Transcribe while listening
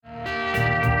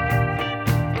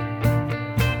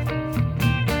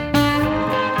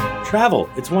Travel,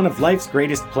 it's one of life's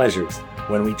greatest pleasures.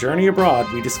 When we journey abroad,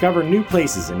 we discover new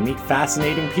places and meet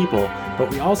fascinating people,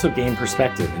 but we also gain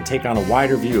perspective and take on a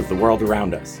wider view of the world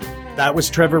around us. That was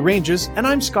Trevor Ranges, and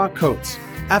I'm Scott Coates.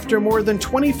 After more than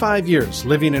 25 years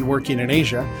living and working in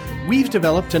Asia, we've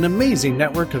developed an amazing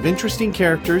network of interesting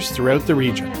characters throughout the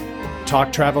region.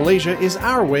 Talk Travel Asia is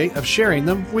our way of sharing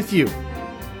them with you.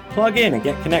 Plug in and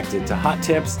get connected to hot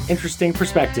tips, interesting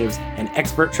perspectives, and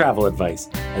expert travel advice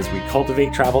as we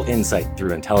cultivate travel insight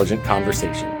through intelligent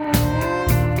conversation.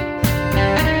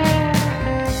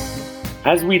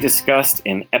 As we discussed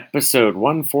in episode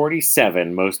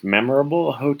 147, Most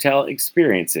Memorable Hotel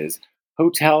Experiences,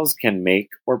 hotels can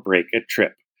make or break a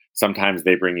trip. Sometimes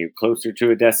they bring you closer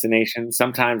to a destination,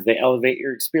 sometimes they elevate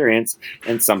your experience,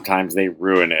 and sometimes they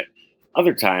ruin it.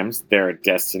 Other times, they're a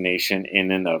destination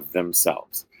in and of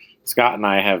themselves. Scott and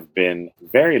I have been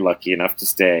very lucky enough to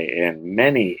stay in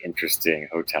many interesting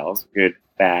hotels, good,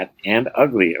 bad, and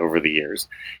ugly over the years.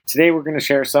 Today, we're going to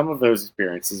share some of those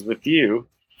experiences with you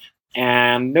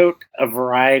and note a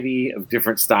variety of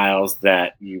different styles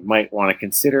that you might want to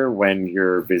consider when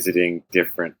you're visiting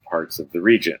different parts of the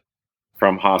region.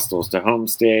 From hostels to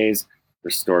homestays,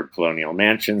 restored colonial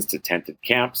mansions to tented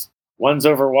camps, ones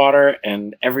over water,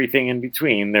 and everything in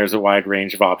between, there's a wide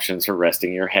range of options for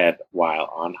resting your head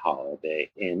while on holiday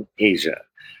in Asia.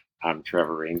 I'm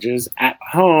Trevor Ranges, at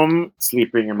home,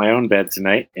 sleeping in my own bed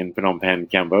tonight in Phnom Penh,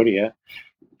 Cambodia.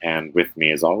 And with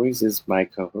me, as always, is my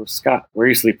co-host, Scott. Where are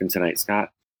you sleeping tonight, Scott?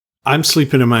 I'm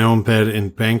sleeping in my own bed in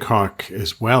Bangkok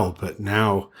as well, but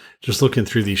now, just looking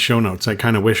through these show notes, I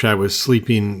kind of wish I was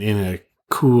sleeping in a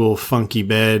cool, funky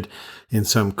bed in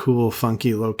some cool,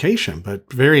 funky location.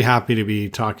 But very happy to be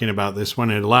talking about this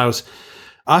one. It allows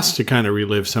us to kind of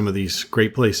relive some of these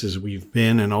great places we've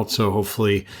been and also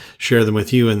hopefully share them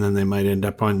with you, and then they might end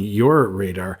up on your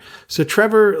radar. So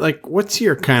Trevor, what's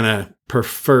your kind of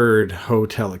preferred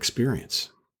hotel experience?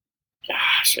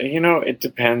 Gosh, it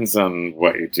depends on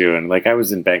what you're doing. I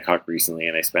was in Bangkok recently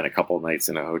and I spent a couple of nights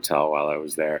in a hotel while I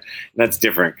was there. And that's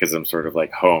different because I'm sort of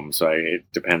home. So it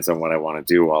depends on what I want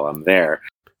to do while I'm there.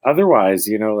 Otherwise,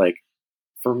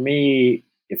 for me,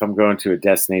 if I'm going to a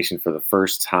destination for the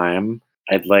first time,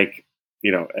 I'd like,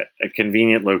 a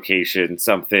convenient location,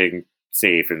 something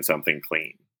safe and something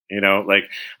clean.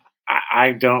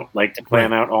 I don't like to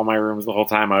plan out all my rooms the whole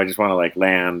time. I just want to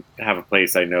land, have a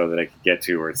place I know that I can get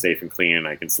to where it's safe and clean and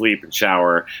I can sleep and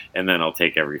shower, and then I'll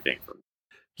take everything from there.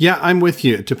 Yeah, I'm with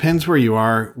you. It depends where you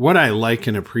are. What I like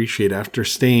and appreciate after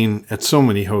staying at so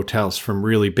many hotels, from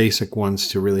really basic ones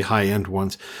to really high-end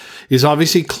ones, is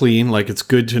obviously clean. It's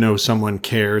good to know someone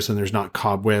cares and there's not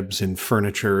cobwebs in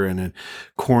furniture and in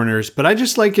corners. But I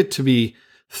just like it to be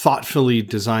thoughtfully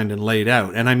designed and laid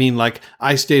out. And I mean,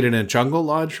 I stayed in a jungle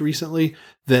lodge recently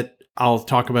that I'll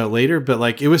talk about later,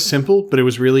 but it was simple, but it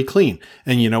was really clean.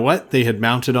 And you know what? They had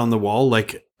mounted on the wall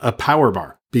a power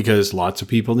bar because lots of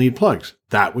people need plugs.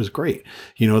 That was great.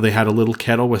 They had a little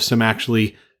kettle with some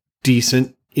actually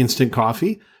decent instant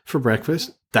coffee for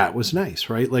breakfast. That was nice,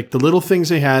 right? The little things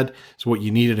they had is what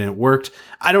you needed and it worked.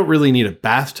 I don't really need a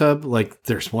bathtub.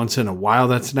 There's once in a while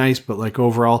that's nice, but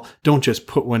overall, don't just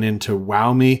put one in to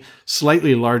wow me.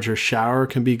 Slightly larger shower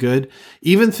can be good.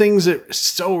 Even things that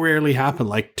so rarely happen,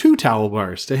 like 2 towel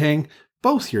bars to hang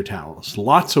both your towels.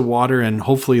 Lots of water and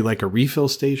hopefully a refill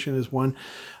station is one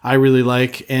I really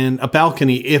like. And a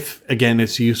balcony, if again,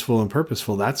 it's useful and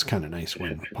purposeful, that's kind of nice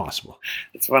when possible.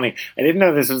 It's funny. I didn't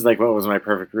know this was what was my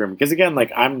perfect room. Because again,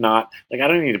 I'm not, I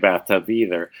don't need a bathtub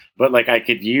either. But I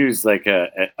could use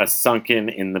a sunken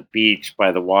in the beach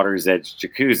by the water's edge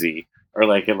jacuzzi, or a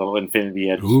little infinity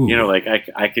edge. Ooh.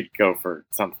 I could go for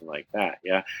something like that.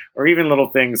 Yeah. Or even little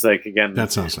things again,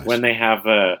 that sounds nice. When they have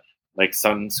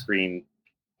sunscreen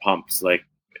pumps,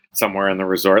 somewhere in the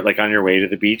resort, on your way to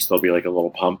the beach, there'll be a little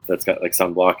pump that's got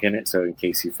sunblock in it. So in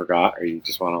case you forgot, or you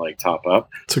just want to top up.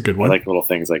 It's a good one. I like little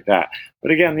things like that. But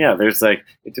again, yeah, there's it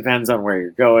depends on where you're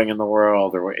going in the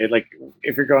world, or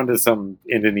if you're going to some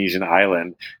Indonesian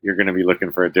island, you're going to be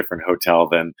looking for a different hotel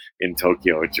than in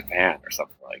Tokyo or Japan or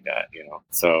something like that,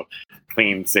 So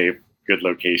clean, safe, good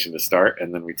location to start.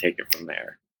 And then we take it from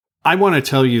there. I want to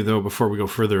tell you, though, before we go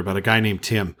further, about a guy named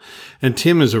Tim. And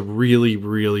Tim is a really,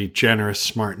 really generous,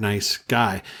 smart, nice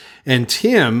guy. And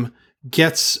Tim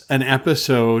gets an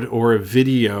episode or a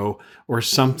video or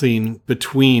something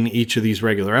between each of these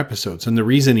regular episodes. And the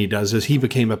reason he does is he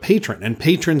became a patron. And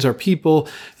patrons are people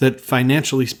that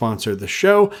financially sponsor the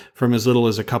show from as little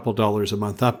as a couple dollars a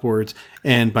month upwards.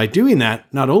 And by doing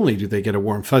that, not only do they get a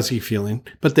warm, fuzzy feeling,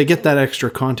 but they get that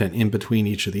extra content in between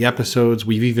each of the episodes.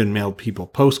 We've even mailed people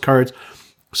postcards.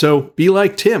 So be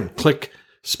like Tim. Click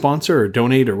sponsor or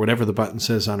donate or whatever the button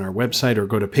says on our website, or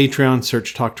go to Patreon,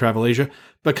 search Talk Travel Asia.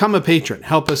 Become a patron.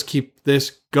 Help us keep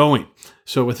this going.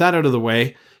 So with that out of the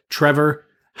way, Trevor,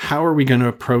 how are we going to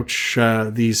approach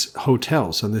these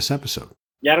hotels on this episode?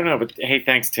 Yeah, I don't know, but hey,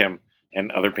 thanks, Tim,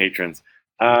 and other patrons.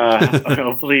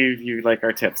 Hopefully you like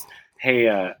our tips.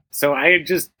 Hey, so I had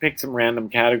just picked some random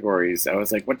categories. I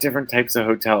was like, what different types of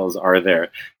hotels are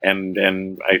there?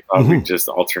 And I thought we'd just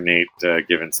alternate,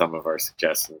 given some of our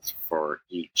suggestions for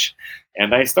each.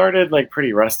 And I started like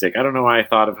pretty rustic. I don't know why I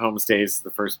thought of homestays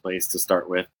the first place to start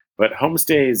with, but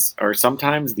homestays are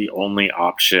sometimes the only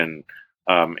option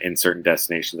in certain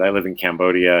destinations. I live in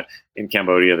Cambodia. In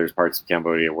Cambodia, there's parts of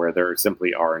Cambodia where there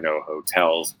simply are no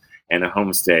hotels, and a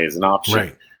homestay is an option.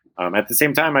 Right. At the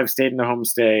same time, I've stayed in a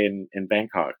homestay in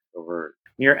Bangkok over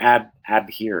near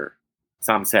Adhere,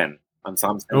 Samsen, on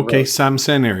Samsen Okay, Road,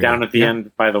 Samsen area. down at the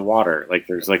end by the water. Like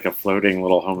there's like a floating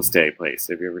little homestay place.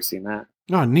 Have you ever seen that?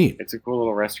 Oh, neat. It's a cool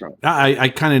little restaurant. I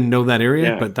kind of know that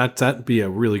area, Yeah. but that'd be a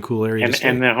really cool area to stay.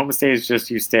 And the homestay is just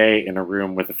you stay in a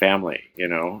room with a family, you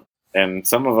know. And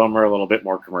some of them are a little bit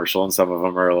more commercial, and some of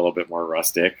them are a little bit more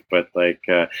rustic. But like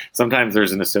sometimes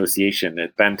there's an association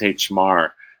at Bante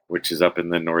Chmar, which is up in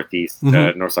the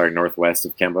northwest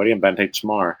of Cambodia, and Bante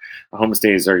Chmar.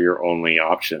 Homestays are your only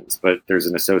options, but there's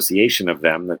an association of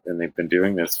them and they've been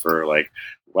doing this for like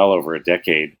well over a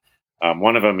decade.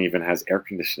 One of them even has air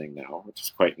conditioning now, which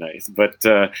is quite nice. But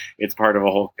it's part of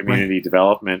a whole community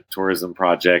development tourism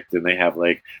project, and they have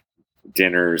like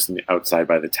dinners outside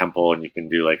by the temple, and you can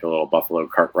do like a little buffalo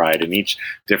cart ride, and each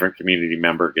different community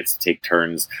member gets to take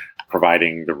turns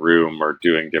providing the room or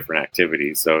doing different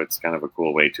activities. So it's kind of a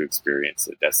cool way to experience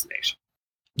the destination.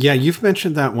 Yeah, you've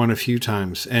mentioned that one a few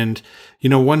times. And, you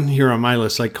know, one here on my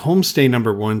list, like homestay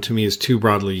number one to me is too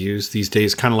broadly used these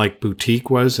days, kind of like boutique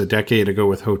was a decade ago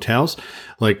with hotels,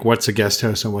 like what's a guest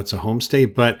house and what's a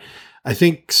homestay. But I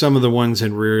think some of the ones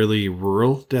in really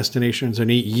rural destinations, and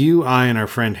you, I, and our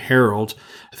friend Harold,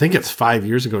 I think it's 5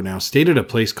 years ago now, stayed at a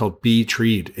place called Bee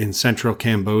Treed in central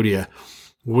Cambodia,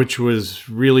 which was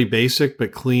really basic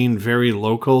but clean, very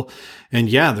local. And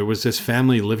yeah, there was this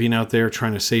family living out there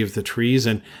trying to save the trees.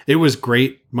 And it was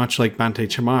great, much like Bante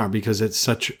Chmar, because it's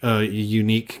such a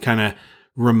unique kind of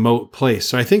remote place.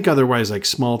 So I think otherwise, like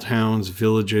small towns,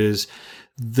 villages,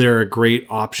 they're a great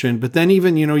option. But then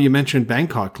even, you know, you mentioned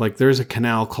Bangkok, like there's a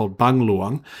canal called Bang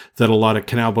Luang that a lot of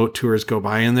canal boat tours go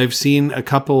by. And they've seen a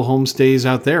couple homestays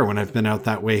out there when I've been out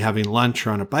that way having lunch or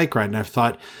on a bike ride. And I've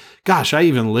thought, gosh, I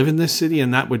even live in this city,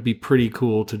 and that would be pretty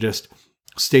cool to just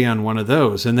stay on one of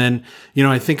those. And then, you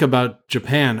know, I think about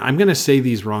Japan. I'm going to say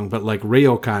these wrong, but like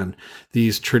ryokan,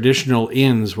 these traditional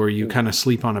inns where you kind of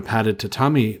sleep on a padded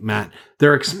tatami mat,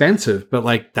 they're expensive, but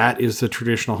like that is the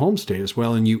traditional homestay as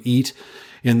well. And you eat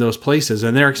in those places,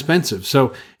 and they're expensive.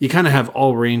 So you kind of have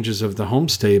all ranges of the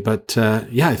homestay. But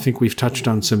yeah, I think we've touched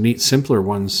on some neat, simpler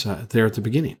ones there at the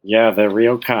beginning. Yeah, the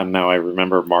ryokan. Now I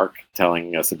remember Mark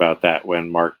telling us about that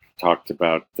when Mark talked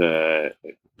about the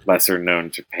lesser known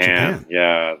Japan.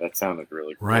 Yeah, that sounded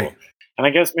really cool. Right. And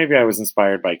I guess maybe I was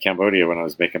inspired by Cambodia when I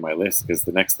was making my list, because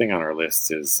the next thing on our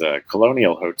list is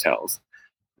colonial hotels.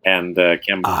 And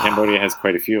Cambodia has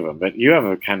quite a few of them. But you have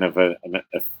a kind of an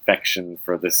affection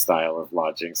for this style of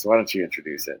lodging. So why don't you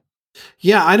introduce it?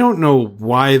 Yeah, I don't know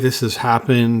why this has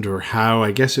happened or how.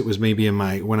 I guess it was maybe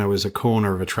when I was a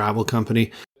co-owner of a travel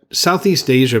company. Southeast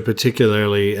Asia,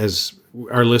 particularly, as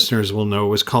our listeners will know,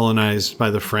 was colonized by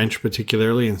the French,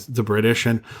 particularly, and the British.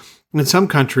 And in some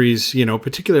countries, you know,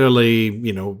 particularly,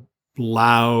 you know,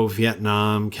 Laos,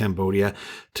 Vietnam, Cambodia,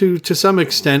 to some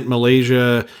extent,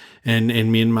 Malaysia and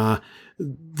Myanmar,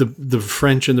 the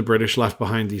French and the British left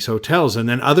behind these hotels. And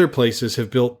then other places have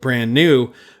built brand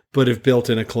new, but have built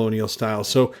in a colonial style.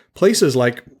 So places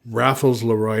like Raffles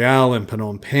Le Royal in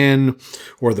Phnom Penh,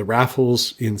 or the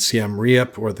Raffles in Siem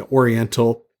Reap, or the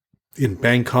Oriental in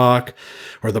Bangkok,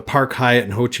 or the Park Hyatt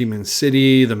in Ho Chi Minh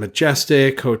City, the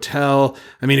Majestic Hotel.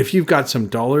 I mean, if you've got some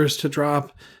dollars to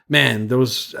drop, man,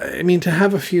 to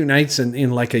have a few nights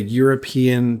in like a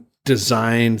European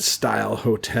design style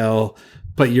hotel,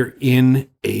 but you're in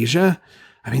Asia,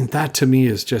 I mean, that to me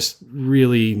is just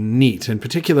really neat. And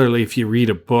particularly if you read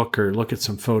a book or look at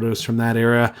some photos from that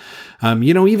era,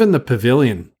 you know, even the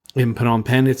pavilion in Phnom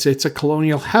Penh, it's a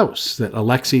colonial house that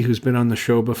Alexi, who's been on the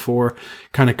show before,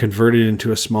 kind of converted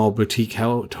into a small boutique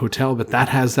hotel, but that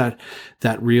has that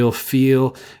real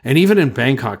feel. And even in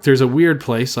Bangkok, there's a weird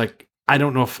place, like, I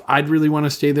don't know if I'd really want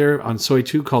to stay there on Soi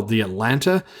 2, called the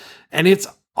Atlanta. And it's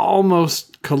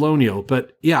almost colonial,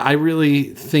 but yeah, I really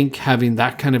think having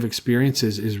that kind of experience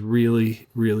is really,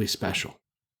 really special.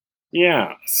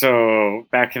 Yeah. So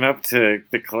backing up to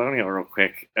the Colonial real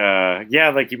quick.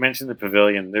 Yeah, like you mentioned the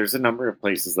pavilion. There's a number of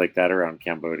places like that around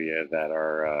Cambodia that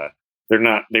are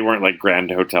they weren't like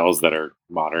grand hotels that are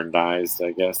modernized,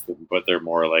 I guess, but they're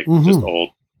more like just Hmm. old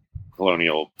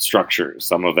colonial structures.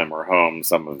 Some of them were homes,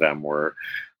 some of them were,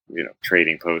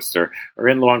 trading posts or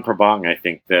in Luang Prabang, I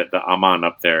think that the Aman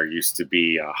up there used to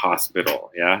be a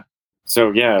hospital. Yeah.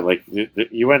 So yeah, like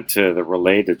you went to the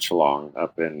Relais de Chalong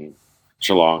up in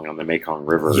Chalong on the Mekong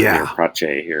River near Yeah.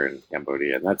 Prache here in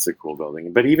Cambodia, and that's a cool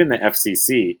building. But even the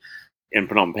FCC in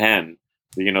Phnom Penh,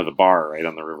 the bar right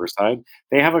on the riverside,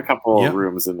 they have a couple of Yep.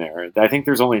 rooms in there. I think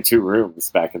there's only two rooms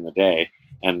back in the day,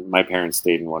 and my parents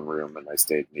stayed in one room, and I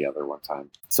stayed in the other one time.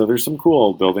 So there's some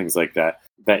cool buildings like that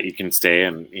you can stay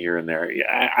in here and there.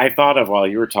 Yeah, I thought of while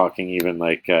you were talking, even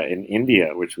like in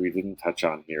India, which we didn't touch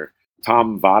on here.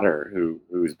 Tom Vader,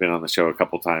 who's been on the show a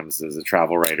couple times as a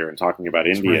travel writer and talking about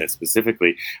That's India right.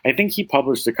 specifically, I think he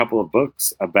published a couple of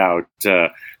books about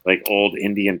like old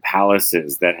Indian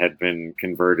palaces that had been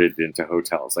converted into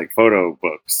hotels, like photo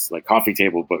books, like coffee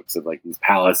table books of like these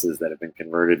palaces that have been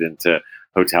converted into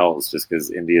hotels, just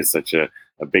because India is such a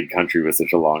big country with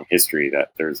such a long history that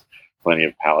there's plenty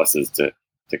of palaces to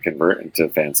convert into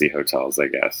fancy hotels, I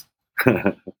guess.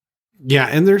 Yeah,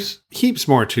 and there's heaps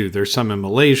more too. There's some in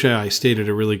Malaysia. I stayed at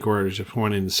a really gorgeous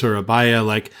one in Surabaya.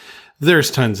 Like,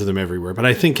 there's tons of them everywhere. But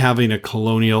I think having a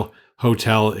colonial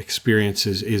hotel experience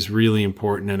is really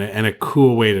important and a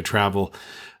cool way to travel,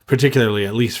 particularly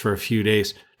at least for a few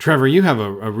days. Trevor, you have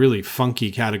a really funky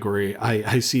category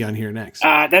I see on here next.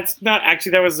 That's not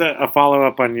actually. That was a follow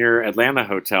up on your Atlanta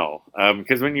hotel.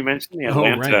 Because when you mentioned the Oh,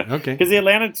 right. Atlanta, Okay. because the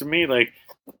Atlanta to me like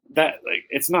that, like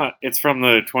it's not. It's from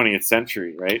the 20th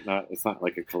century, right? Not. It's not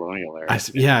like a colonial era.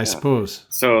 Yeah, I Yeah. suppose.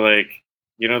 So like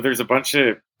there's a bunch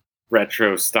of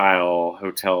retro style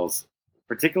hotels,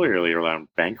 particularly around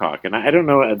Bangkok, and I don't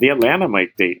know. The Atlanta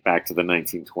might date back to the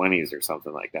 1920s or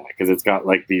something like that because it's got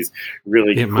like these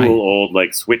really It cool might. old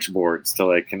like switchboards to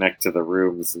like connect to the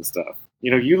rooms and stuff.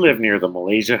 You live near the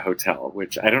Malaysia Hotel,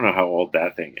 which I don't know how old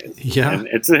that thing is, Yeah, and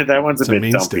it's that one's a it's a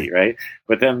bit dumpy, mainstay. right?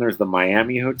 But then there's the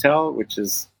Miami Hotel, which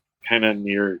is kind of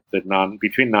near the non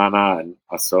between Nana and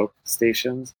Asok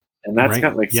stations, and that's Right.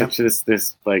 got like Yep. such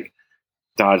this like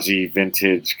dodgy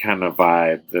vintage kind of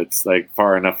vibe that's like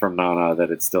far enough from Nana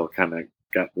that it's still kind of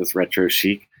got this retro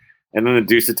chic. And then the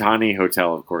Dusatani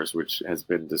Hotel, of course, which has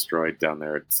been destroyed down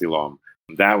there at Silom.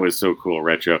 That was so cool,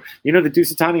 retro. The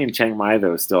Dusatani in Chiang Mai,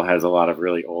 though, still has a lot of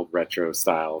really old retro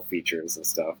style features and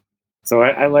stuff. So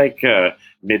I like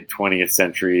mid 20th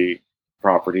century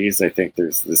properties. I think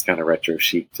there's this kind of retro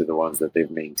chic to the ones that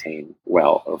they've maintained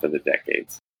well over the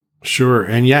decades. Sure.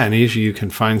 And yeah, in Asia, you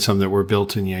can find some that were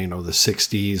built in, the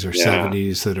 60s or Yeah.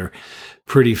 70s that are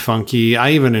pretty funky.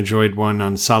 I even enjoyed one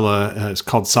on it's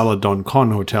called Sala Don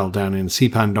Con Hotel down in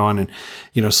Sipandon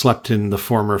and, slept in the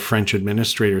former French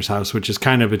administrator's house, which is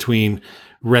kind of between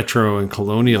retro and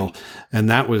colonial. And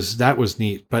that was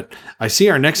neat. But I see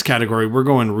our next category. We're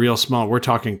going real small. We're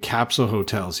talking capsule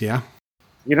hotels. Yeah.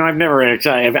 I've never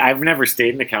actually, I've never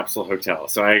stayed in a capsule hotel,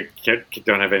 so I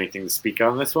don't have anything to speak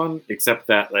on this one, except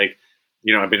that, like,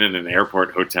 I've been in an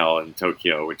airport hotel in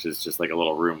Tokyo, which is just like a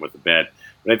little room with a bed.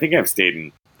 But I think I've stayed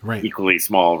in Right. equally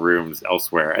small rooms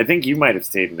elsewhere. I think you might have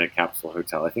stayed in a capsule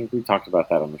hotel. I think we talked about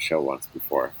that on the show once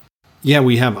before. Yeah,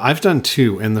 we have. I've done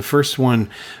two. And the first one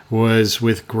was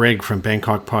with Greg from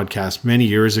Bangkok Podcast. Many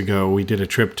years ago, we did a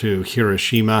trip to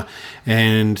Hiroshima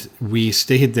and we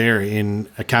stayed there in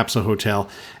a capsule hotel.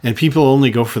 And people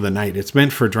only go for the night. It's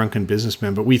meant for drunken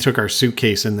businessmen. But we took our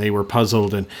suitcase and they were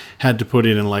puzzled and had to put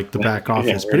it in like the back Yeah,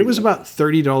 office. But very it was good. about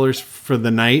 $30 for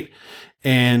the night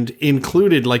and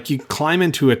included like you climb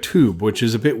into a tube, which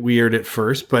is a bit weird at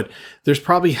first, but there's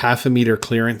probably half a meter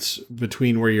clearance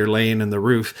between where you're laying and the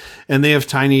roof. And they have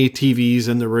tiny TVs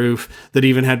in the roof that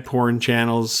even had porn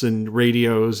channels and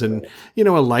radios and, a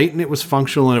light, and it was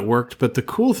functional and it worked. But the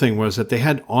cool thing was that they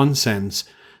had onsens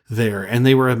there, and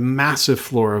they were a massive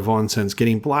floor of onsens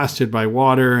getting blasted by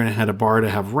water, and it had a bar to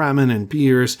have ramen and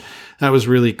beers. That was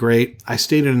really great. I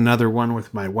stayed in another one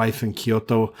with my wife in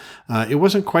Kyoto. It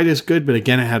wasn't quite as good, but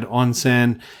again, it had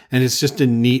onsen, and it's just a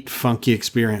neat, funky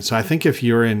experience. So I think if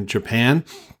you're in Japan,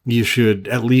 you should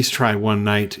at least try one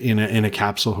night in a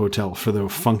capsule hotel for the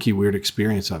funky, weird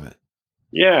experience of it.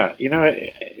 Yeah,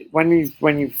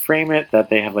 when you frame it that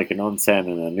they have like an onsen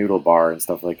and a noodle bar and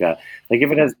stuff like that, like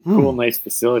if it has cool, Mm, nice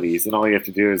facilities, then all you have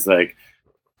to do is like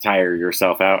tire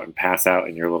yourself out and pass out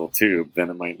in your little tube, then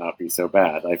it might not be so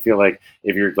bad. I feel like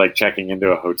if you're like checking into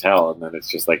a hotel and then it's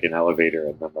just like an elevator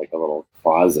and then like a little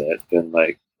closet, then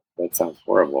like that sounds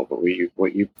horrible. But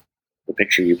the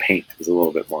picture you paint is a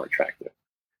little bit more attractive.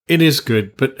 It is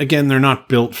good, but again, they're not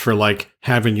built for like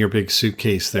having your big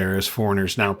suitcase there as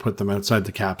foreigners now put them outside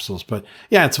the capsules. But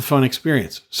yeah, it's a fun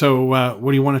experience. So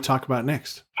what do you want to talk about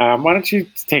next? Why don't you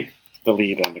take the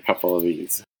lead on a couple of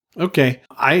these? Okay.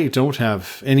 I don't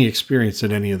have any experience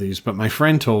at any of these, but my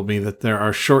friend told me that there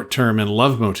are short-term and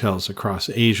love motels across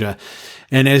Asia.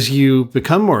 And as you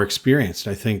become more experienced,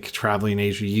 I think traveling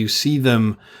Asia, you see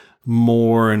them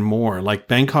more and more. Like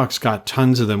Bangkok's got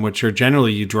tons of them, which are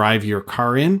generally you drive your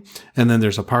car in and then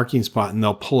there's a parking spot and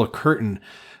they'll pull a curtain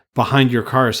behind your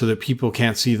car so that people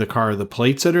can't see the car, the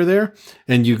plates that are there,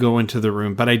 and you go into the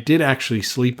room. But I did actually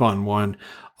sleep on one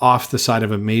off the side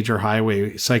of a major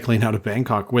highway cycling out of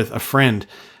Bangkok with a friend.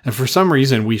 And for some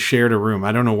reason, we shared a room.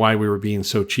 I don't know why we were being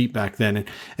so cheap back then.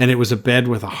 And it was a bed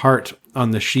with a heart on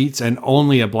the sheets and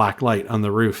only a black light on the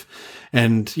roof.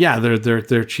 And yeah,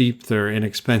 they're cheap, they're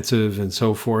inexpensive and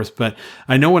so forth. But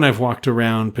I know when I've walked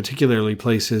around, particularly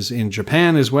places in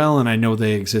Japan as well, and I know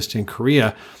they exist in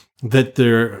Korea, that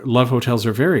their love hotels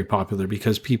are very popular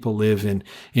because people live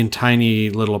in tiny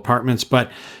little apartments,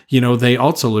 but they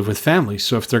also live with families.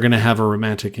 So if they're going to have a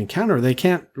romantic encounter, they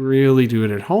can't really do it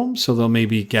at home. So they'll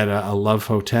maybe get a love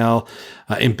hotel.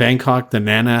 In Bangkok, the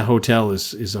Nana Hotel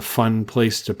is a fun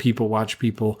place to people watch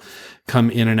people come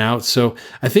in and out. So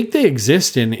I think they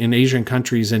exist in Asian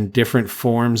countries in different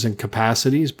forms and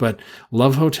capacities, but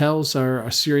love hotels are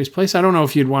a serious place. I don't know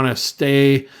if you'd want to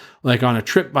stay like on a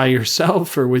trip by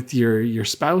yourself or with your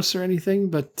spouse or anything.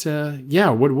 But yeah,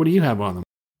 what do you have on them?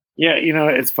 Yeah,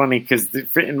 it's funny because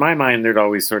in my mind, there'd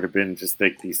always sort of been just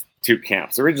like these two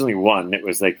camps. Originally, one, it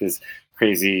was like this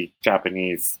crazy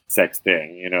Japanese sex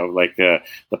thing, like the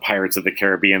Pirates of the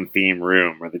Caribbean theme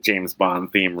room or the James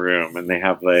Bond theme room. And they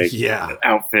have like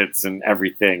outfits and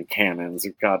everything, cannons,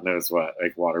 or God knows what,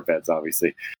 like waterbeds,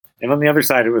 obviously. And on the other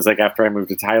side, it was like after I moved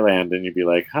to Thailand and you'd be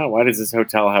like, why does this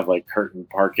hotel have like curtain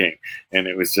parking? And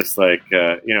it was just like,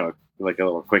 like a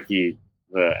little quickie,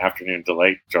 the afternoon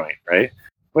delight joint, right?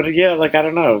 But yeah, like, I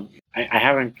don't know. I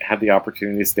haven't had the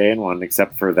opportunity to stay in one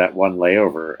except for that one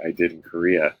layover I did in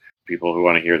Korea. People who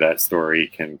want to hear that story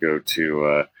can go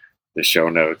to the show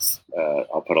notes.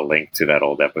 I'll put a link to that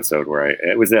old episode where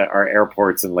it was at our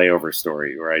airports and layover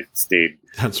story where I stayed.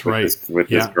 That's with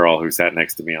this girl who sat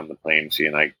next to me on the plane. She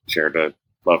and I shared a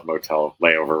love motel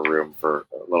layover room for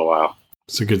a little while.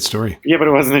 It's a good story. Yeah, but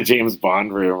it wasn't a James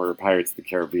Bond room or Pirates of the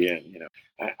Caribbean.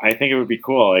 I think it would be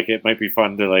cool. Like, it might be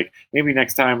fun to like maybe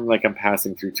next time like I'm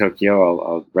passing through Tokyo,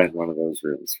 I'll rent one of those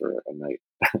rooms for a night,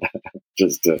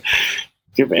 just to.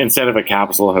 Instead of a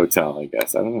capsule hotel, I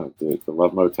guess. I don't know. Do the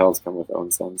love motels come with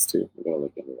onsens too? We gotta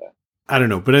look into that. I don't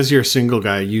know, but as you're a single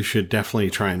guy, you should definitely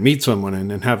try and meet someone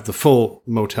and have the full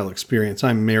motel experience.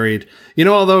 I'm married,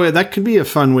 although that could be a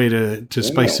fun way to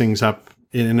spice things up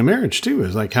in a marriage too,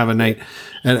 is like have a night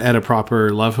at a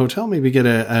proper love hotel, maybe get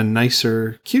a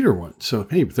nicer, cuter one. So,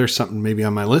 hey, there's something maybe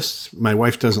on my list. My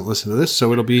wife doesn't listen to this,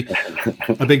 so it'll be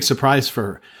a big surprise for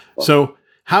her. So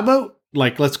how about,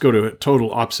 like, let's go to a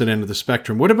total opposite end of the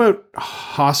spectrum. What about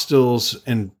hostels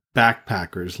and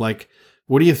backpackers? Like,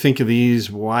 what do you think of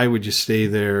these? Why would you stay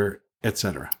there,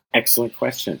 etc.? Excellent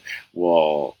question.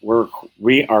 Well,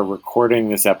 we are recording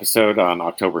this episode on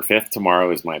October 5th.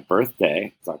 Tomorrow is my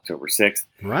birthday. It's October 6th.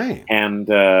 Right. And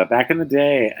back in the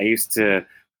day, I used to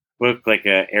book like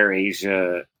a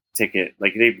AirAsia ticket.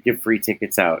 Like, they give free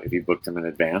tickets out if you booked them in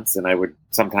advance. And I would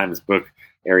sometimes book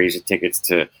AirAsia tickets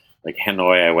to like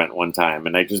Hanoi. I went one time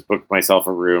and I just booked myself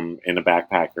a room in a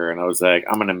backpacker. And I was like,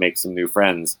 I'm going to make some new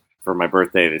friends for my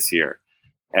birthday this year.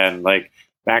 And like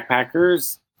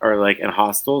backpackers are like, and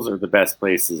hostels are the best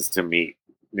places to meet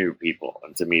new people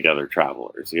and to meet other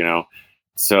travelers,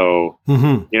 So,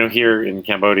 here in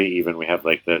Cambodia, even we have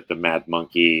like the Mad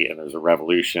Monkey and there's a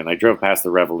Revolution. I drove past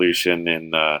the Revolution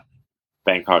in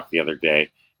Bangkok the other day.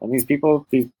 And these people,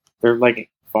 they're like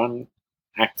fun,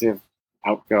 active,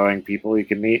 outgoing people you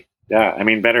can meet. Yeah, I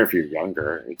mean, better if you're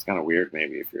younger. It's kind of weird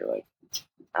maybe if you're like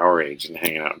our age and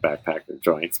hanging out in backpacker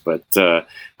joints. But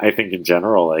I think in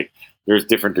general, like, there's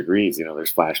different degrees.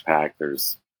 There's flash pack,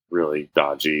 there's really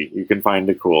dodgy. You can find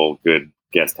a cool, good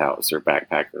guest house or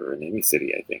backpacker in any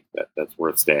city, I think, that's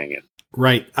worth staying in.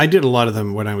 Right. I did a lot of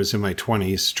them when I was in my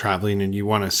 20s traveling, and you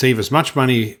want to save as much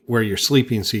money where you're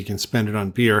sleeping so you can spend it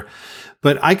on beer.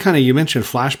 But you mentioned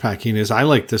flash packing. I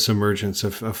like this emergence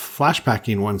of flash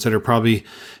packing ones that are probably,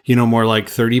 more like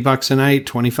 $30 a night,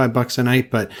 $25 a night,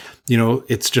 but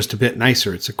it's just a bit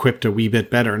nicer. It's equipped a wee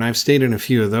bit better. And I've stayed in a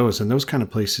few of those, and those kind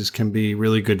of places can be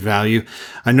really good value.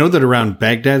 I know that around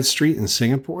Baghdad Street in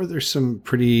Singapore, there's some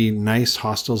pretty nice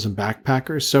hostels and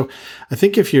backpackers. So I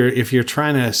think if you're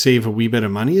trying to save a wee bit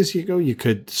of money as you go, you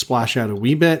could splash out a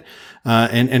wee bit.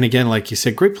 And again, like you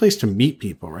said, great place to meet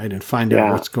people, right? And find out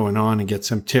Yeah. what's going on and get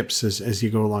some tips as you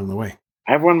go along the way.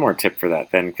 I have one more tip for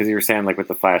that then, because you were saying like with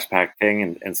the flashback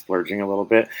thing and splurging a little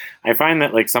bit. I find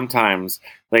that like sometimes,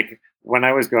 like when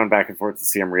I was going back and forth to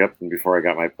Siem Reap and before I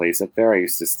got my place up there, I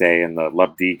used to stay in the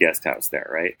Lub D guest house there,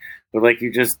 right? But like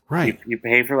you just Right. you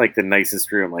pay for like the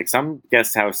nicest room. Like some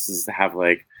guest houses have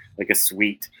like a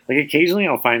suite. Like occasionally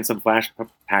I'll find some flash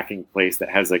packing place that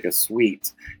has like a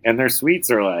suite, and their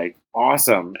suites are like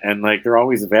awesome, and like they're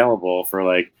always available for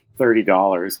like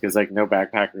 $30 because like no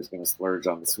backpacker is going to splurge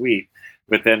on the suite.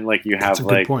 But then like you That's have a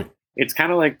good like point. it's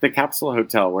kind of like the capsule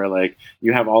hotel where like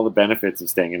you have all the benefits of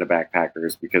staying in a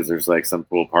backpackers because there's like some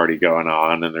pool party going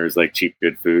on and there's like cheap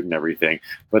good food and everything.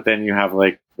 But then you have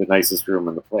like the nicest room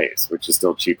in the place, which is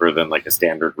still cheaper than like a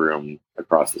standard room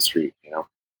across the street, you know?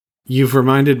 You've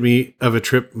reminded me of a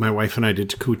trip my wife and I did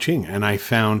to Kuching, and I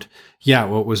found, yeah,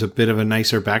 what was a bit of a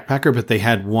nicer backpacker, but they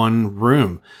had one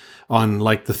room on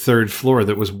like the third floor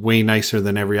that was way nicer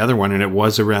than every other one, and it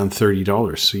was around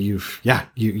 $30. So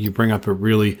you bring up a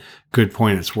really good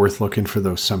point. It's worth looking for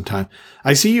those sometime.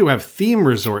 I see you have theme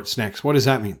resorts next. What does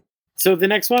that mean? So the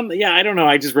next one, yeah, I don't know.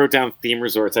 I just wrote down theme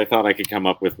resorts. I thought I could come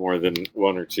up with more than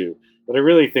one or two. But I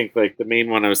really think like the main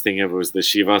one I was thinking of was the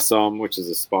Shiva Som, which is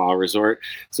a spa resort.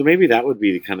 So maybe that would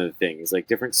be the kind of thing, is like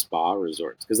different spa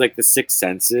resorts. Because like the Six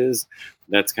Senses,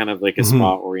 that's kind of like a Mhm.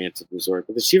 spa oriented resort.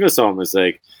 But the Shiva Som is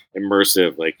like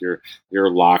immersive. Like you're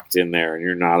locked in there and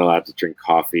you're not allowed to drink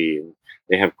coffee. And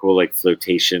they have cool like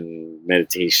flotation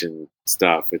meditation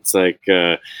stuff. It's like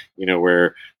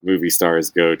where movie stars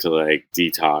go to like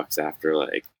detox after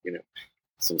like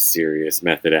some serious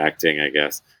method acting, I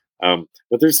guess.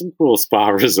 But there's some cool spa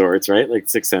resorts, right? Like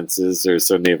Six Senses or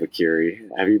Sonevakiri.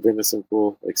 Have you been to some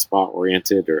cool like spa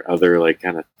oriented or other like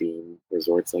kind of theme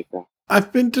resorts like that?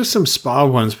 I've been to some spa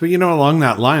ones, but along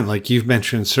that line, like you've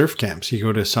mentioned surf camps, you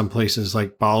go to some places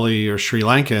like Bali or Sri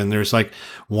Lanka, and there's like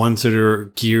ones that are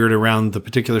geared around the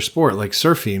particular sport, like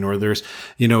surfing, or there's,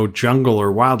 jungle or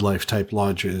wildlife type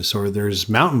lodges, or there's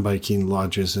mountain biking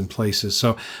lodges in places.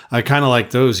 So I kind of like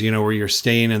those, where you're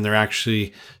staying and they're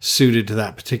actually suited to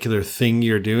that particular thing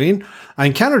you're doing. I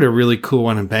encountered a really cool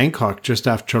one in Bangkok, just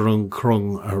off Churung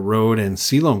Krung Road and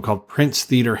Silom, called Prince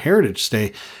Theater Heritage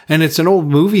Stay. And it's an old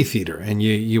movie theater. And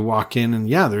you walk in and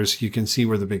you can see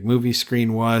where the big movie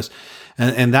screen was.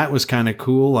 And that was kind of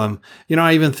cool.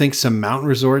 I even think some mountain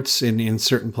resorts in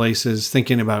certain places,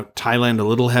 thinking about Thailand a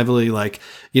little heavily, like,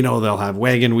 they'll have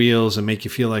wagon wheels and make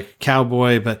you feel like a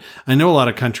cowboy. But I know a lot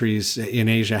of countries in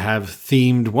Asia have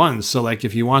themed ones. So like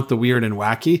if you want the weird and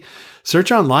wacky,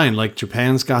 search online. Like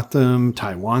Japan's got them,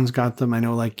 Taiwan's got them. I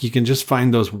know like you can just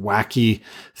find those wacky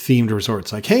themed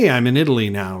resorts like, hey, I'm in Italy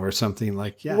now or something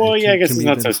like, yeah. Well, yeah, I guess can it's be a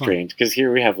not bit so of fun. strange because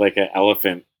here we have like an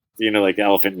elephant, like the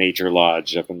Elephant Nature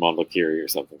Lodge up in Mondulkiri or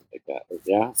something like that.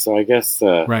 Yeah, so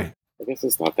Right. I guess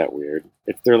it's not that weird.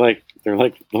 If they're like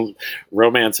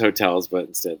romance hotels, but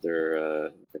instead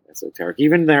they're esoteric.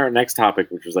 Even their next topic,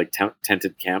 which was like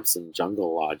tented camps and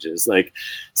jungle lodges, like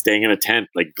staying in a tent,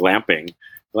 like glamping.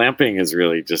 Glamping is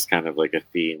really just kind of like a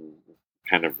theme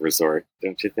kind of resort,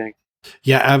 don't you think?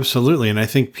 Yeah, absolutely. And I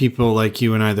think people like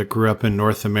you and I that grew up in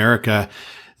North America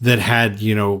that had,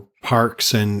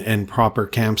 parks and proper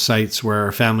campsites where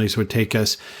our families would take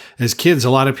us as kids. A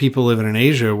lot of people living in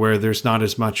Asia where there's not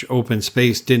as much open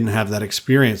space didn't have that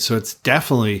experience. So it's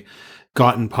definitely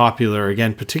gotten popular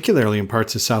again, particularly in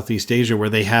parts of Southeast Asia where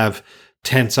they have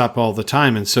tents up all the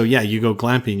time. And so, yeah, you go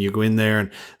glamping, you go in there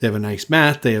and they have a nice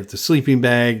mat, they have the sleeping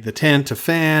bag, the tent, a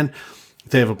fan.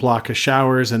 They have a block of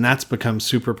showers, and that's become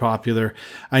super popular.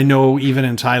 I know even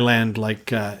in Thailand,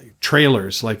 like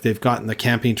trailers, like they've gotten the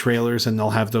camping trailers, and they'll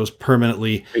have those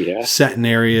permanently Yeah. set in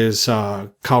areas.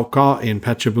 Khao Kha in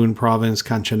Phetchabun province,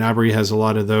 Kanchanaburi has a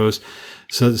lot of those.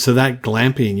 So that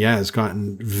glamping, yeah, has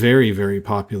gotten very, very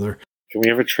popular. Can we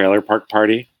have a trailer park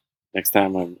party next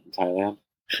time I'm in Thailand?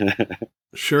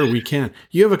 Sure, we can.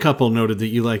 You have a couple noted that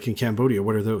you like in Cambodia.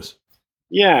 What are those?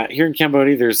 Yeah, here in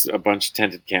Cambodia, there's a bunch of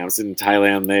tented camps. In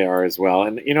Thailand, they are as well.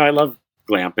 And, I love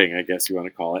glamping, I guess you want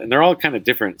to call it. And they're all kind of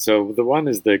different. So the one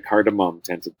is the Cardamom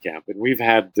tented camp. And we've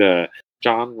had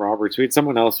John Roberts, we had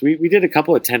someone else. We did a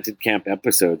couple of tented camp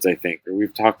episodes, I think, or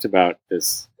we've talked about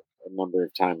this a number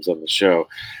of times on the show.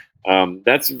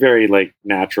 That's very like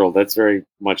natural. That's very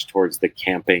much towards the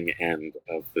camping end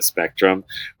of the spectrum,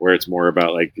 where it's more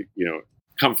about like,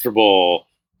 comfortable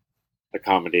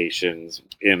accommodations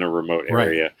in a remote Right.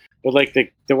 area. But like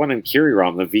the one in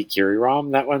Kiriram, the V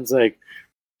Kiriram, that one's like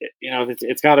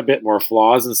it's got a bit more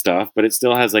flaws and stuff, but it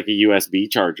still has like a USB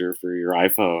charger for your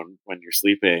iPhone when you're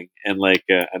sleeping, and like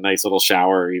a nice little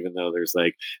shower, even though there's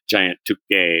like giant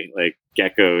tuke, like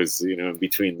geckos, in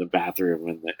between the bathroom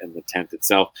and the tent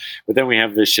itself. But then we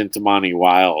have the Shintamani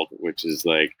Wild, which is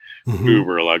like Hmm.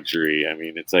 uber luxury. I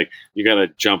mean, it's like you got to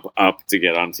jump up to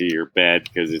get onto your bed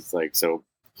because it's like so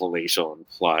palatial and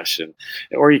plush, and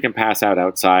or you can pass out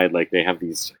outside. Like they have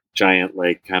these giant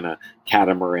like kind of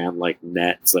catamaran like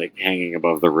nets like hanging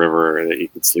above the river that you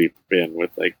could sleep in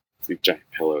with like these giant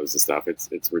pillows and stuff.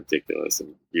 It's ridiculous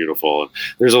and beautiful. And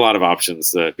there's a lot of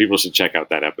options. People should check out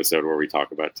that episode where we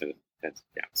talk about tents and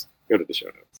camps. Go to the show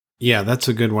notes. Yeah, that's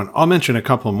a good one. I'll mention a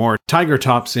couple more. Tiger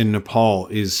Tops in Nepal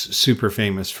is super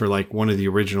famous for like one of the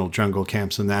original jungle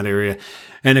camps in that area.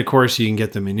 And of course, you can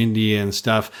get them in India and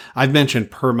stuff. I've mentioned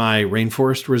Permai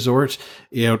Rainforest Resort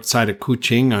outside of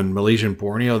Kuching on Malaysian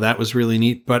Borneo. That was really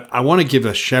neat. But I want to give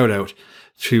a shout out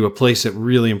to a place that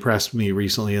really impressed me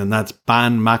recently, and that's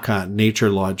Ban Maka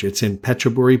Nature Lodge. It's in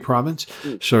Phetchaburi province,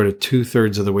 Mm. sort of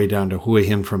 2/3 of the way down to Hue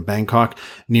Hin from Bangkok,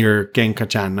 near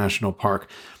Gengkachan National Park.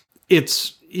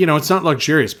 It's not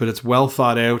luxurious, but it's well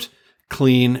thought out,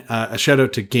 clean. A shout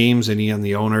out to Games and Ian,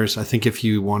 the owners. I think if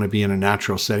you want to be in a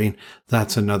natural setting,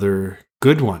 that's another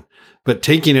good one. But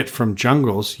taking it from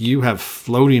jungles, you have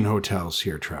floating hotels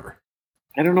here, Trevor.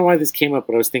 I don't know why this came up,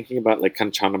 but I was thinking about like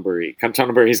Kanchanaburi.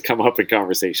 Kanchanaburi's come up in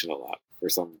conversation a lot for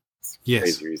some Yes.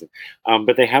 crazy reason.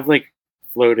 But they have like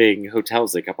floating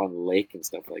hotels like up on the lake and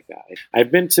stuff like that.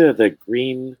 I've been to the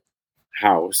Green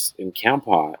House in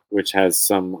Kampot, which has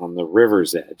some on the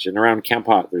river's edge. And around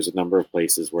Kampot, there's a number of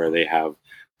places where they have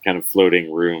kind of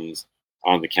floating rooms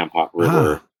on the Kampot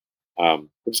River, Ah,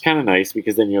 which is kind of nice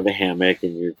because then you have a hammock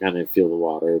and you kind of feel the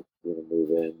water, move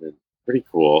in, and pretty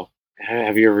cool.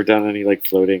 Have you ever done any like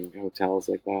floating hotels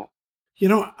like that?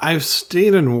 I've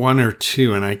stayed in one or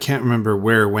two, and I can't remember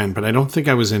where or when, but I don't think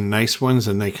I was in nice ones,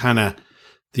 and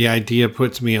the idea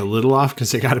puts me a little off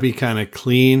because they got to be kind of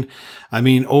clean. I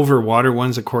mean, over water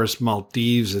ones, of course,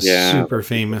 Maldives is Yeah, super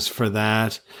famous for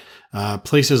that.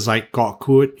 Places like Koh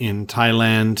Koot in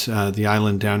Thailand, the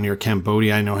island down near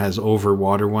Cambodia, I know has over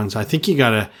water ones. I think you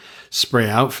got to spray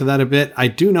out for that a bit. I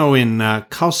do know in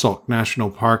Khao Sok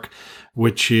National Park,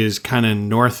 which is kind of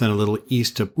north and a little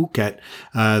east of Phuket,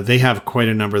 they have quite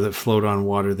a number that float on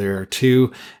water there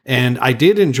too. And I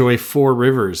did enjoy Four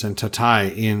Rivers and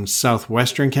Tatai in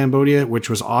southwestern Cambodia, which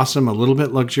was awesome, a little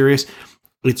bit luxurious.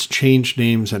 It's changed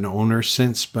names and owners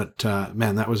since, but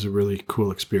man, that was a really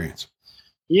cool experience.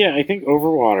 yeah. I think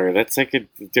overwater that's like a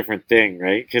different thing,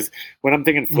 right? Because when I'm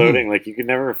thinking Mhm. floating, like you could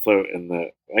never float in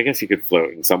the. I guess you could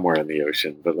float in somewhere in the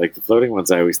ocean, but like the floating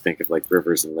ones, I always think of like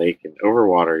rivers and lake and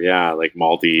overwater. Yeah, like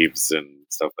Maldives and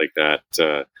stuff like that.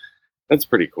 That's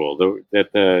pretty cool. Though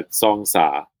that the Song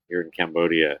Sa here in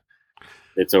Cambodia,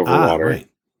 it's over Ah, water, right.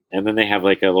 and then they have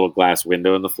like a little glass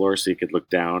window in the floor so you could look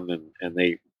down, and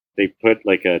they put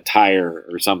like a tire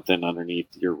or something underneath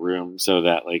your room so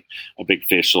that like a big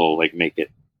fish will like make it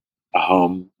a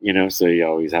home, so you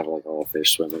always have like all the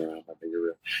fish swimming around under your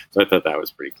room. So I thought that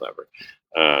was pretty clever.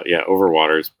 Yeah,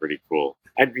 overwater is pretty cool.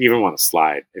 I'd even want to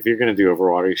slide. If you're going to do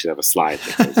overwater, you should have a slide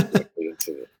that goes directly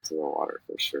into the water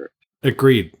for sure.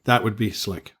 Agreed. That would be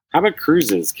slick. How about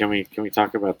cruises? Can we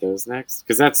talk about those next?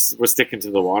 Because that's we're sticking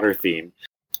to the water theme.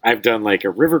 I've done like a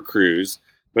river cruise,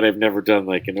 but I've never done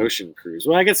like an ocean cruise.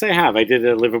 Well, I guess I have. I did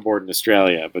a liveaboard in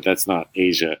Australia, but that's not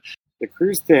Asia. The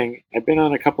cruise thing, I've been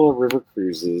on a couple of river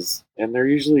cruises, and they're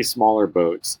usually smaller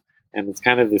boats, and it's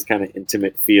kind of this kind of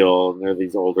intimate feel. And they're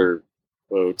these older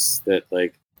boats that,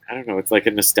 like, I don't know, it's like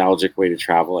a nostalgic way to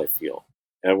travel. I feel,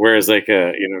 whereas like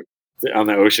on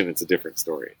the ocean, it's a different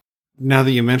story. Now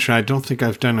that you mention, I don't think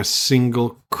I've done a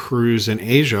single cruise in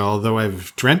Asia, although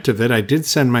I've dreamt of it. I did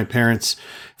send my parents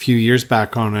a few years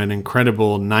back on an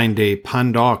incredible 9-day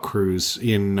Panda cruise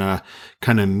in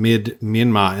kind of mid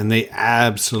Myanmar, and they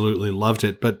absolutely loved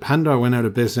it. But Panda went out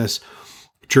of business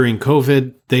during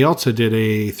COVID. They also did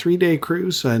a 3-day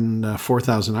cruise on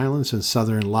 4,000 islands in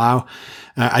southern Laos.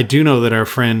 I do know that our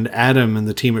friend Adam and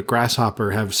the team at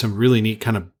Grasshopper have some really neat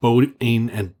kind of boating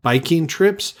and biking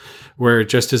trips where,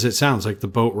 just as it sounds, like the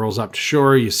boat rolls up to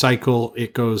shore, you cycle,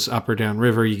 it goes up or down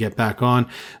river, you get back on.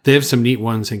 They have some neat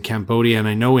ones in Cambodia, and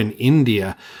I know in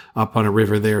India, up on a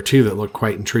river there too, that look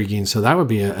quite intriguing. So that would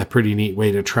be a pretty neat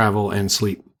way to travel and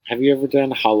sleep. Have you ever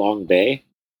done Halong Bay?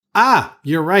 Ah,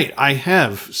 you're right. I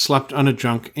have slept on a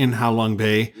junk in Halong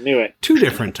Bay Knew it. 2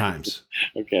 different times.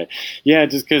 Okay. Yeah,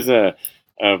 just because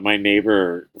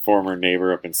my former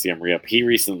neighbor up in Siem Reap, he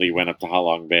recently went up to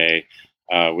Halong Bay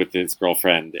with his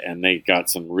girlfriend, and they got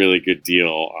some really good deal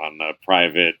on a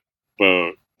private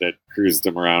boat that cruised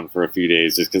him around for a few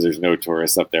days just because there's no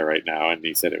tourists up there right now, and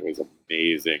he said it was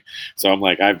amazing. So I'm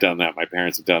like, I've done that. My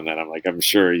parents have done that. I'm like, I'm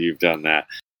sure you've done that.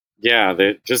 Yeah,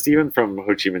 that just even from Ho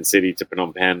Chi Minh City to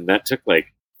Phnom Penh, that took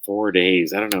like 4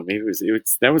 days. I don't know, maybe it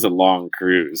was that was a long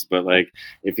cruise, but like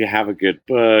if you have a good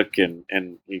book and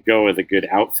you go with a good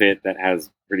outfit that has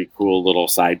pretty cool little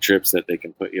side trips that they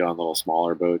can put you on little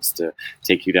smaller boats to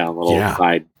take you down little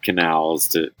side canals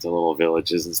to little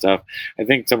villages and stuff. I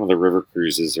think some of the river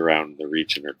cruises around the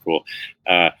region are cool.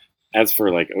 As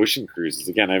for like ocean cruises,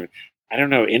 again, I don't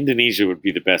know. Indonesia would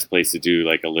be the best place to do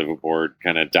like a live aboard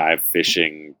kind of dive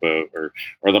fishing boat, or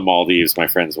the Maldives. My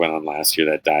friends went on last year,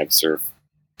 that dive surf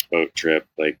boat trip,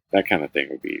 like that kind of thing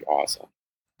would be awesome.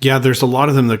 Yeah, there's a lot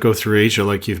of them that go through Asia,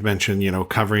 like you've mentioned,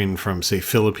 covering from, say,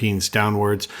 Philippines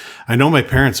downwards. I know my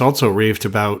parents also raved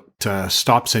about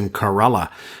stops in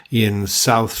Kerala in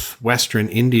southwestern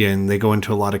India, and they go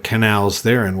into a lot of canals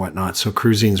there and whatnot. So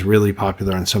cruising's really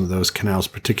popular on some of those canals,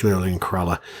 particularly in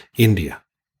Kerala, India.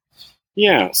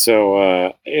 Yeah,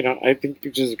 so I think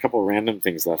there's just a couple random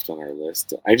things left on our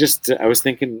list. I was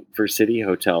thinking for city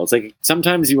hotels, like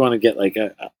sometimes you want to get like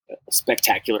a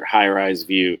spectacular high-rise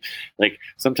view. Like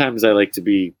sometimes I like to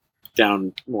be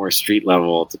down more street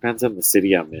level. It depends on the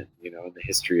city I'm in, and the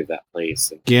history of that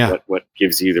place, and what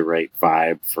gives you the right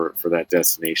vibe for that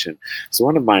destination. So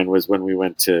one of mine was when we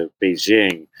went to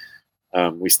Beijing.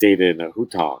 We stayed in a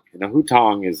hutong. And a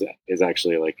hutong is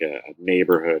actually like a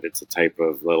neighborhood. It's a type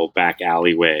of little back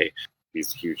alleyway,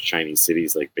 these huge Chinese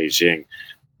cities like Beijing.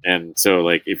 And so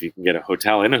like if you can get a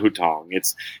hotel in a hutong,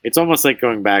 it's almost like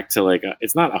going back to like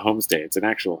it's not a homestay, it's an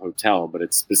actual hotel, but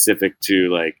it's specific to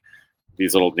like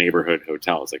these little neighborhood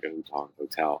hotels, like a hutong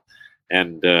hotel.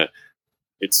 And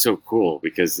it's so cool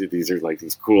because these are like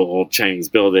these cool old Chinese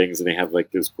buildings, and they have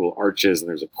like those cool arches, and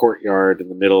there's a courtyard in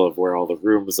the middle of where all the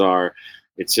rooms are.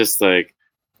 It's just like,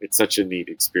 it's such a neat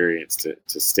experience to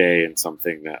stay in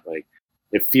something that like,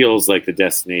 it feels like the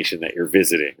destination that you're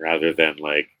visiting rather than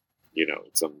like,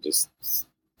 some just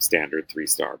standard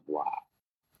 3-star blah.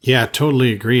 Yeah,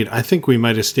 totally agreed. I think we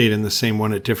might have stayed in the same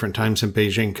one at different times in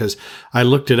Beijing, because I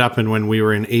looked it up, and when we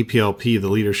were in APLP, the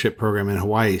leadership program in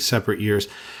Hawaii, separate years,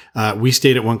 we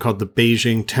stayed at one called the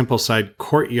Beijing Templeside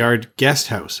Courtyard Guest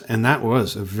House, and that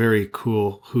was a very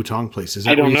cool hutong place. Is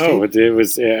that I don't know. It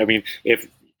was. I mean, if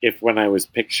when I was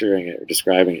picturing it or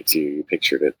describing it to you, you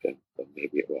pictured it, then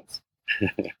maybe it was.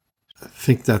 I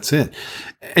think that's it.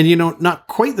 And not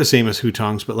quite the same as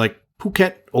hutongs, but like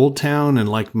Phuket, Old Town, and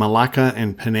like Malacca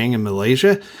and Penang in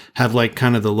Malaysia have like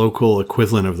kind of the local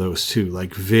equivalent of those too,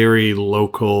 like very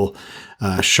local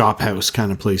shop house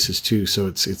kind of places too. So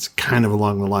it's kind of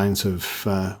along the lines of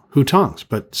hutongs,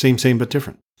 but same but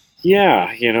different.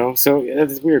 Yeah, so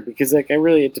it's weird because like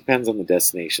it depends on the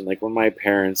destination. Like when my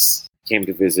parents came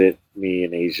to visit me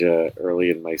in Asia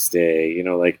early in my stay,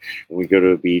 like when we go to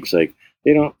a beach, like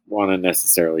they don't want to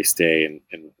necessarily stay in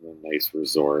a nice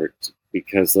resort,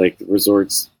 because like the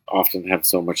resorts often have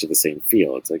so much of the same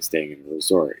feel. It's like staying in a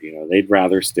resort. They'd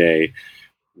rather stay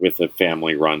with a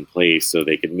family run place so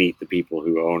they can meet the people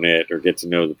who own it or get to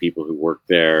know the people who work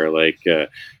there. Like,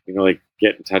 like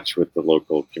get in touch with the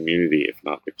local community, if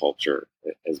not the culture,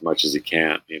 as much as you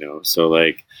can, So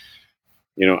like,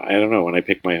 I don't know, when I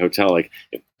pick my hotel, like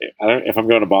if I'm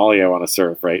going to Bali, I want to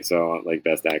surf, right? So I want like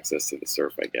best access to the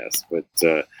surf, I guess.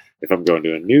 But if I'm going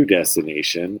to a new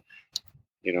destination,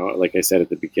 like I said at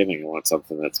the beginning, I want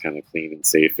something that's kind of clean and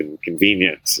safe and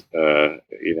convenient.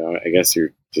 I guess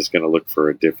you're just going to look for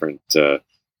a different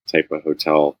type of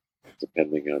hotel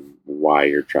depending on why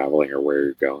you're traveling or where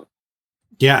you're going.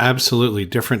 Yeah, absolutely.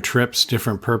 Different trips,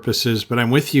 different purposes. But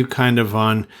I'm with you kind of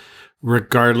on,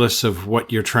 regardless of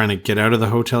what you're trying to get out of the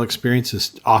hotel experience,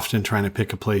 is often trying to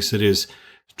pick a place that is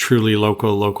truly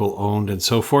local owned, and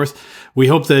so forth. We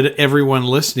hope that everyone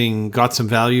listening got some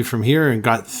value from here and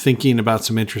got thinking about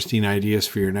some interesting ideas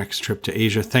for your next trip to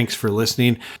Asia. Thanks for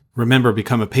listening. Remember,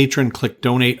 become a patron, click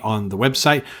donate on the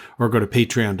website, or go to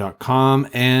patreon.com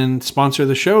and sponsor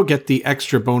the show. Get the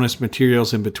extra bonus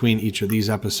materials in between each of these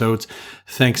episodes.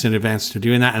 Thanks in advance to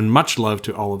doing that, and much love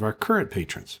to all of our current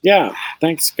patrons. Yeah,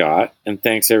 thanks, Scott. And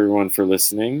thanks everyone for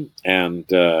listening. And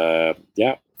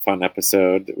fun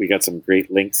episode. We got some great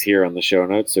links here on the show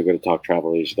notes, so go to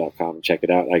talktravelasia.com and check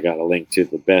it out. I got a link to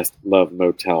the best love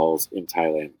motels in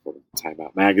Thailand from Time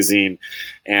Out magazine,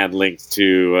 and links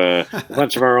to a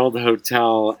bunch of our old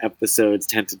hotel episodes,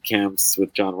 Tented Camps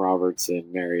with John Roberts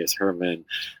and Marius Herman.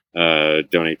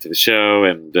 Donate to the show,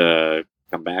 and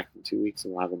come back in 2 weeks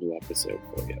and we'll have a new episode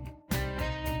for you.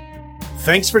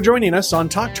 Thanks for joining us on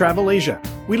Talk Travel Asia.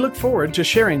 We look forward to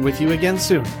sharing with you again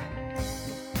soon.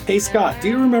 Hey Scott, do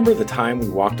you remember the time we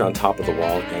walked on top of the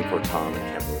wall at Angkor Thom and